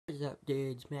is up,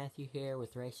 dudes? Matthew here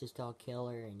with Racist Dog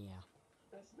Killer, and yeah.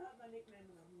 That's not my nickname,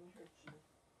 and I'm gonna hurt you.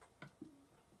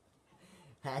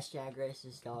 Hashtag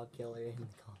Racist Dog Killer in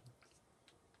the comments.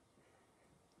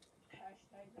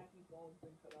 Hashtag Matthew's ball's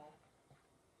been cut off.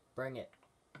 Bring it.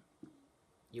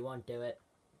 You won't do it.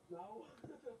 No.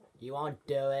 You won't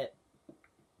do it.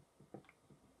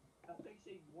 I think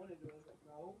you said you wanted to do it. I was like,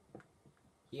 no.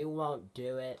 You won't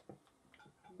do it.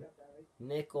 You got that right.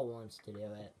 Nickel wants to do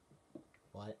it.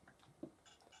 What?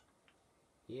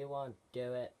 You won't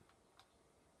do it.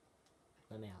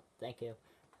 Let me out. Thank you.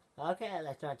 Okay,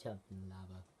 let's not jump in the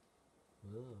lava.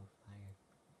 Ooh, fire.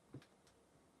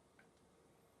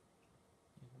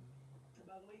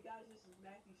 By the way, guys, this is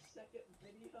Matthew's second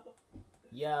video.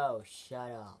 Yo,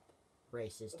 shut up,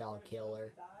 Racist Dog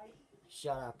Killer.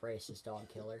 Shut up, Racist Dog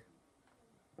Killer.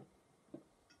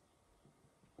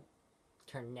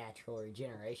 Turn natural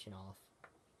regeneration off.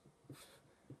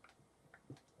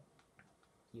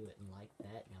 You wouldn't like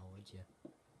that now, would you?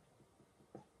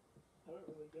 I don't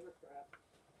really give a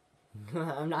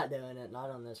crap. I'm not doing it. Not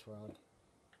on this world.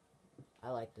 I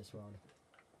like this world.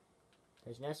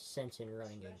 There's no sense in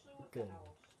running a good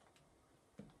one.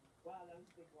 Wow, that was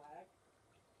a big lag.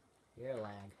 You're a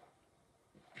lag.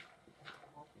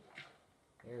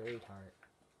 You're a retard.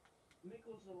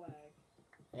 Mickle's a lag.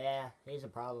 Yeah, he's a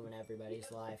problem in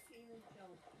everybody's life. Can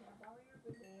I borrow your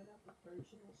banana for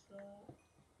personal stuff?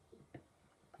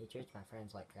 He treats my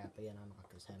friends like crap again. I'll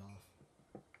knock his head off.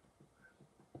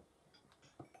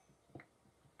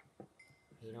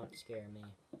 He don't scare me.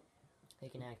 He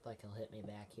can act like he'll hit me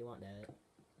back. He won't do it.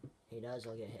 He does,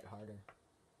 he'll get hit harder.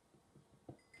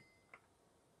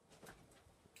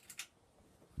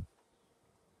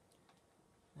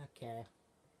 Okay.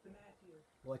 Matthew.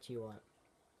 What you want?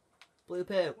 Blue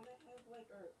poop.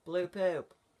 Blue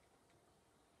poop.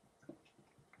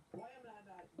 Why am I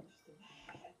not used to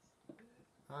that?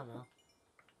 I don't know.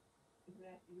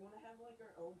 Matthew, you want to have like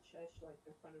our own chest like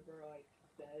in front of our like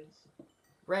beds?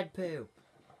 Red poop.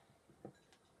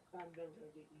 I'm never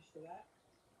gonna get used to that.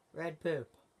 Red poop.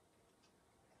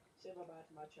 Say bye-bye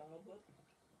to my childhood.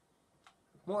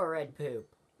 More red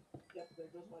poop. Yep, there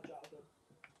goes my childhood.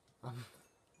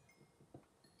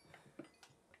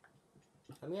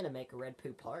 I'm gonna make a red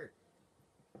poop heart.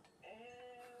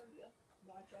 And yep,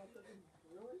 my childhood is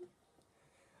ruined.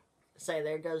 Say,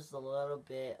 there goes the little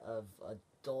bit of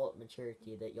adult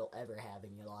maturity that you'll ever have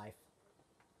in your life.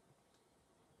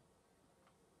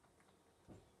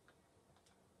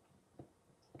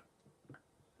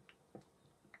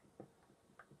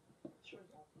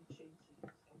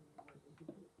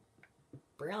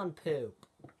 Brown poop.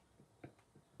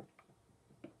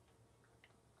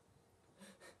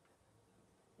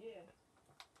 Yeah.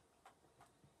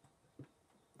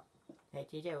 Hey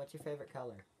TJ, what's your favorite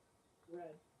color?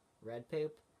 Red. Red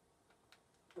poop?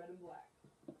 Red and black.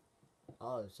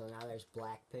 Oh, so now there's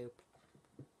black poop?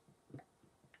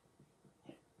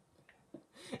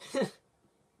 Did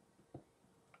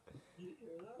you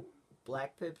hear that?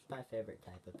 Black poop's my favorite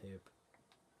type of poop.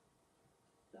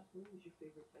 That blue is your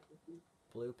favorite type of poop?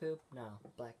 Blue poop? No,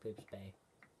 black poop's bae.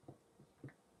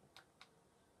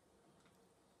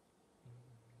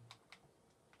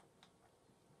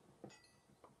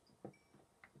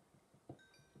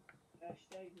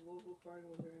 Hashtag Louisville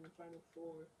Cardinals are in the Final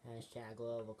Four. Hashtag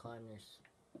Louisville Cardinals.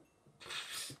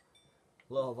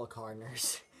 Louisville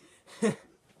Cardinals.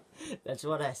 That's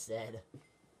what I said.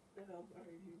 No, I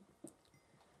heard you.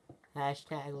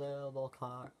 Hashtag Louisville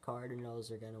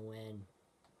Cardinals are gonna win.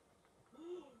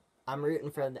 I'm rooting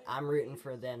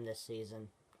for them this season.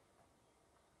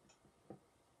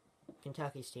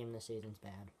 Kentucky's team this season's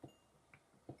bad.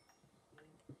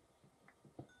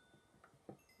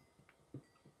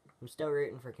 I'm still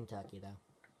rooting for Kentucky though.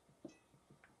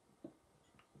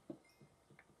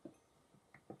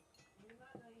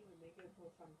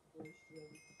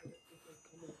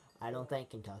 I don't think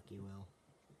Kentucky will.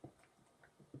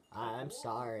 I'm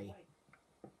sorry.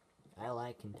 I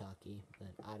like Kentucky,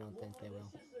 but I don't think they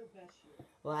will.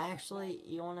 Well, actually,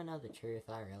 you want to know the truth?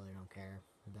 I really don't care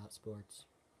about sports.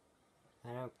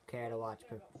 I don't care to watch.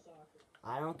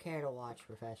 I don't care to watch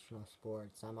professional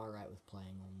sports. I'm alright with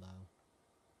playing them, though.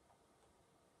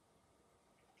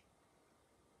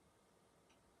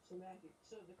 So, Matthew,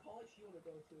 so the college you want to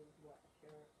go to is what?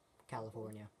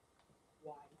 California.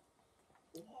 Why?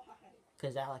 Why?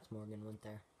 Because Alex Morgan went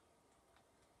there.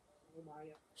 Oh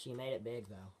my. She made it big,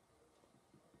 though.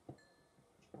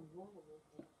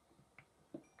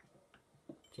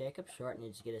 Jacob Short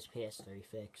needs to get his PS3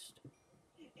 fixed.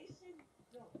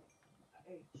 No.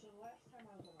 Hey, so the last time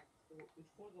I was on,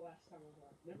 before the last time I was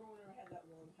on, remember when I had that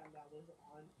long time that I was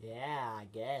on? Yeah, I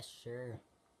guess, sure.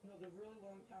 No, the really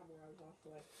long time where I was off for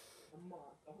like a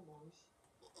month almost.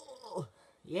 Oh,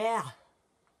 yeah.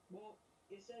 Well,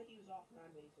 it said he was off 9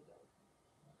 days ago.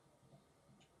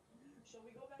 So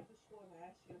we go back to school and I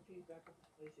asked him if he's back on the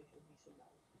PlayStation. He said no.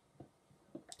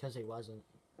 Because he wasn't.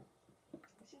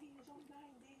 I said he was on 9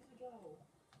 days ago.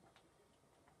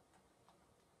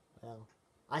 Well,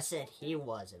 I said he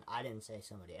wasn't. I didn't say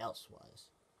somebody else was.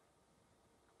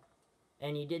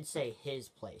 And you did say his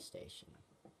PlayStation.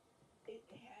 It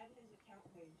had his account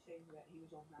name saying that he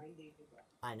was on 9 days ago.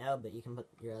 I know, but you can put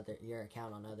your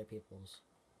account on other people's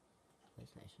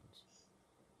PlayStations.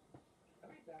 I'll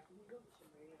be back. We can go get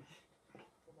some ranch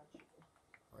for my chicken.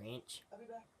 Ranch. I'll be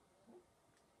back.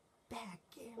 Back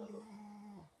in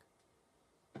black.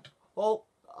 Oh,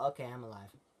 okay, I'm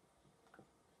alive.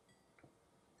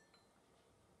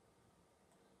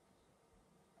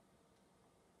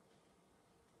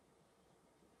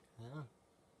 Oh,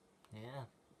 yeah.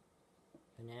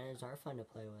 Bananas are fun to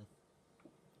play with.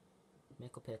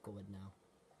 Mickle Pickle would know.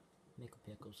 Mickle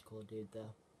Pickle's cool dude,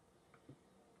 though.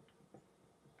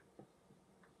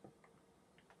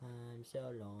 I'm so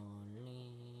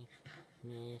lonely,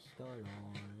 Mr.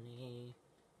 Lonely.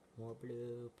 More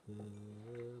blue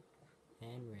poop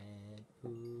and red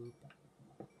poop.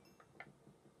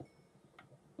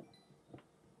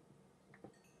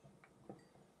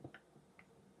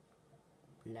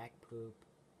 Black poop.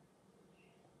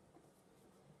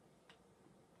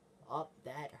 Oh,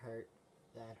 that hurt.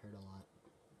 That hurt a lot.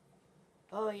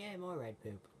 Oh, yeah, more red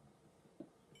poop.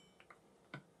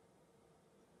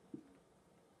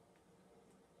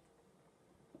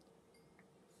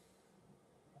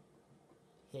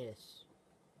 Hiss.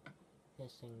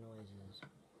 Hissing noises.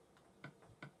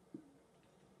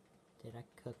 Did I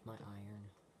cook my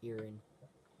urine?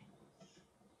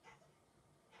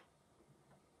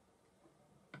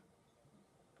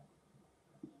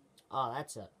 Oh,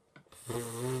 that's a...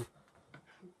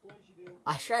 What'd you do?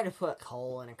 I tried to put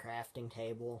coal in a crafting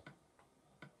table.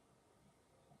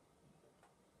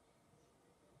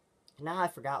 Now I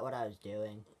forgot what I was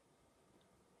doing.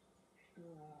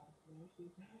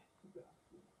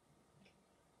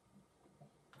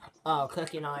 Oh,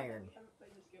 cooking iron. We haven't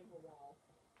played this game in a while.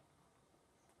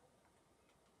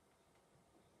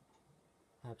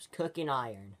 I was cooking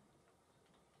iron.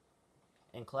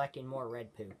 And collecting more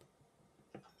red poop.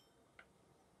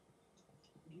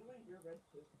 You and your red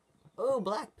poop. Oh,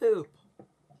 black poop!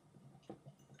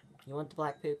 You want the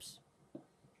black poops?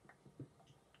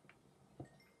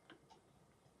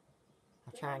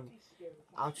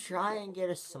 I'll try and get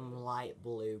us some light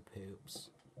blue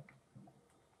poops.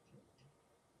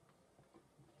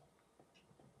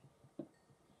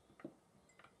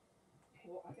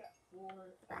 Well,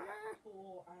 I got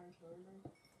full iron armor.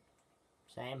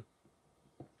 Same.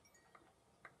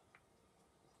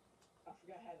 I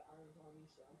forgot I had iron on me,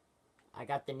 so. I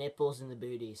got the nipples and the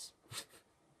booties.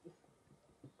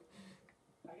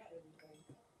 I got everything.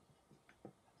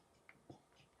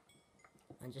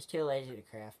 I'm just too lazy to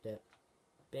craft it.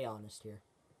 Be honest here.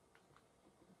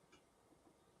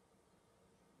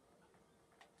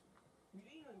 You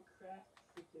didn't even craft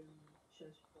freaking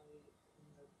chest plate.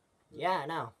 Yeah, I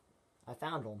know. I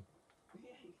found them.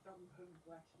 Yeah, you found them in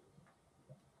blacksmith.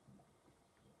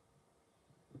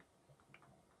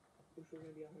 If we're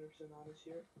gonna be 100% honest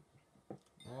here.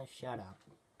 Shut up.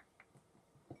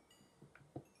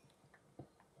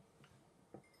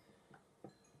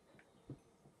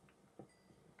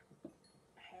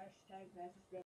 Hashtag